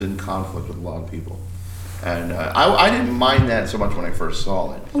conflict with a lot of people. And I didn't mind that so much when I first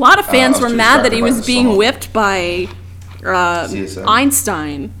saw it. A lot of fans were mad that he was being whipped by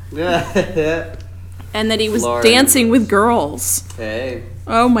Einstein. Yeah. And that he was dancing with girls. Hey.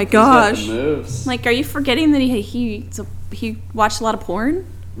 Oh my gosh. He's got the moves. Like, are you forgetting that he watched a lot of porn?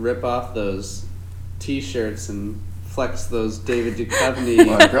 Rip off those T-shirts and flex those David Duchovny.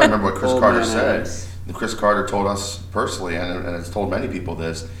 Well, I remember what Chris Carter said. Chris Carter told us personally, and it's told many people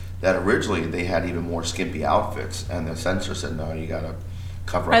this, that originally they had even more skimpy outfits, and the censor said, no, you got to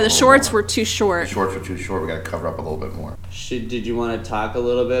cover up the shorts were too short. The shorts were too short. We got to cover up a little bit more. Did you want to talk a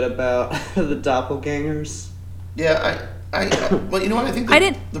little bit about the doppelgangers? Yeah, well, you know what? I think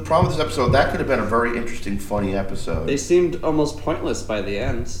the problem with this episode, that could have been a very interesting, funny episode. They seemed almost pointless by the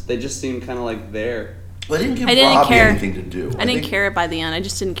end. They just seemed kind of like there. Well, they didn't give Robbie anything to do. I didn't care by the end. I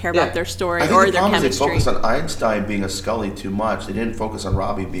just didn't care about their story or their chemistry. They focused on Einstein being a Scully too much. They didn't focus on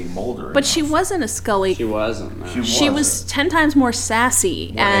Robbie being Mulder. But she wasn't a Scully. She wasn't. No. She was 10 times more sassy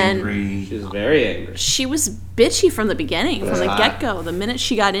and angry. She was very angry. She was bitchy from the beginning, from the get-go. The minute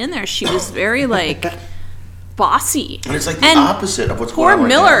she got in there, she was very bossy. And it's like the opposite of what's going on Poor right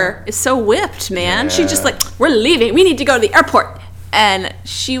Miller now. is so whipped, man. She's just like, we're leaving. We need to go to the airport. And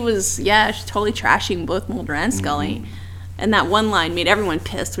she was, she's totally trashing both Mulder and Scully. Mm-hmm. And that one line made everyone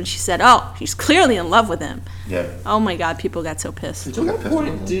pissed when she said, oh, she's clearly in love with him. Yeah. Oh, my God, people got so pissed. At what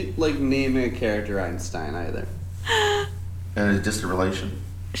point do you, naming a character Einstein either? And a distant relation.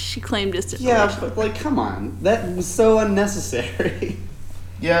 She claimed distant relation. Yeah, but, come on. That was so unnecessary.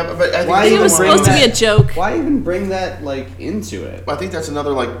 Yeah, but I think it was supposed to be a joke. Why even bring that, into it? I think that's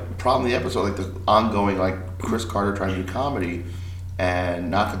another, problem in the episode, the ongoing, Chris Carter trying to do comedy and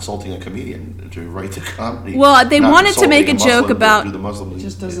not consulting a comedian to write the comedy. Well, they wanted to make a joke about... It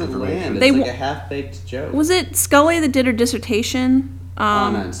just doesn't land. It's like a half-baked joke. Was it Scully that did her dissertation?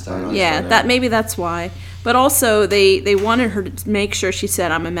 On Einstein. Yeah, maybe that's why. But also, they wanted her to make sure she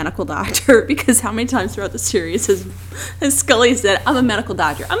said, I'm a medical doctor, because how many times throughout the series has Scully said, I'm a medical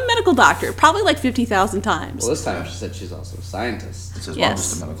doctor. I'm a medical doctor. Probably 50,000 times. Well, this time she said she's also a scientist. It says, well, I'm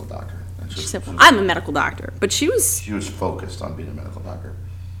just a medical doctor. She said, well, I'm a medical doctor. But she was focused on being a medical doctor.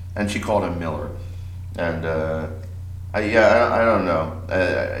 And she called him Miller. And, I don't know.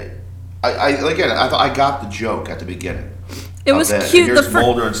 I got the joke at the beginning. It was cute. Here's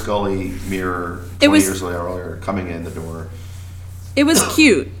Mulder and Scully mirror 20 years earlier coming in the door. It was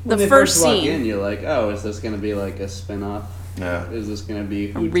cute. When they first walk in, you're like, oh, is this going to be a spin-off? Yeah. Is this going to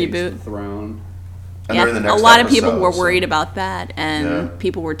be who reboot? Takes the throne? And a lot of people were worried about that, and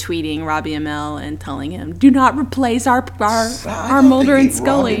people were tweeting Robbie Amell and telling him, do not replace our Mulder and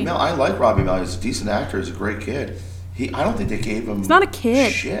Scully. I like Robbie Amell. He's a decent actor. He's a great kid. I don't think they gave him... He's not a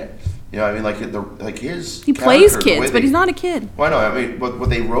kid. Shit. You know, his... He plays kids, but he's not a kid. Well, I know. I mean, what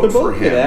they wrote for him...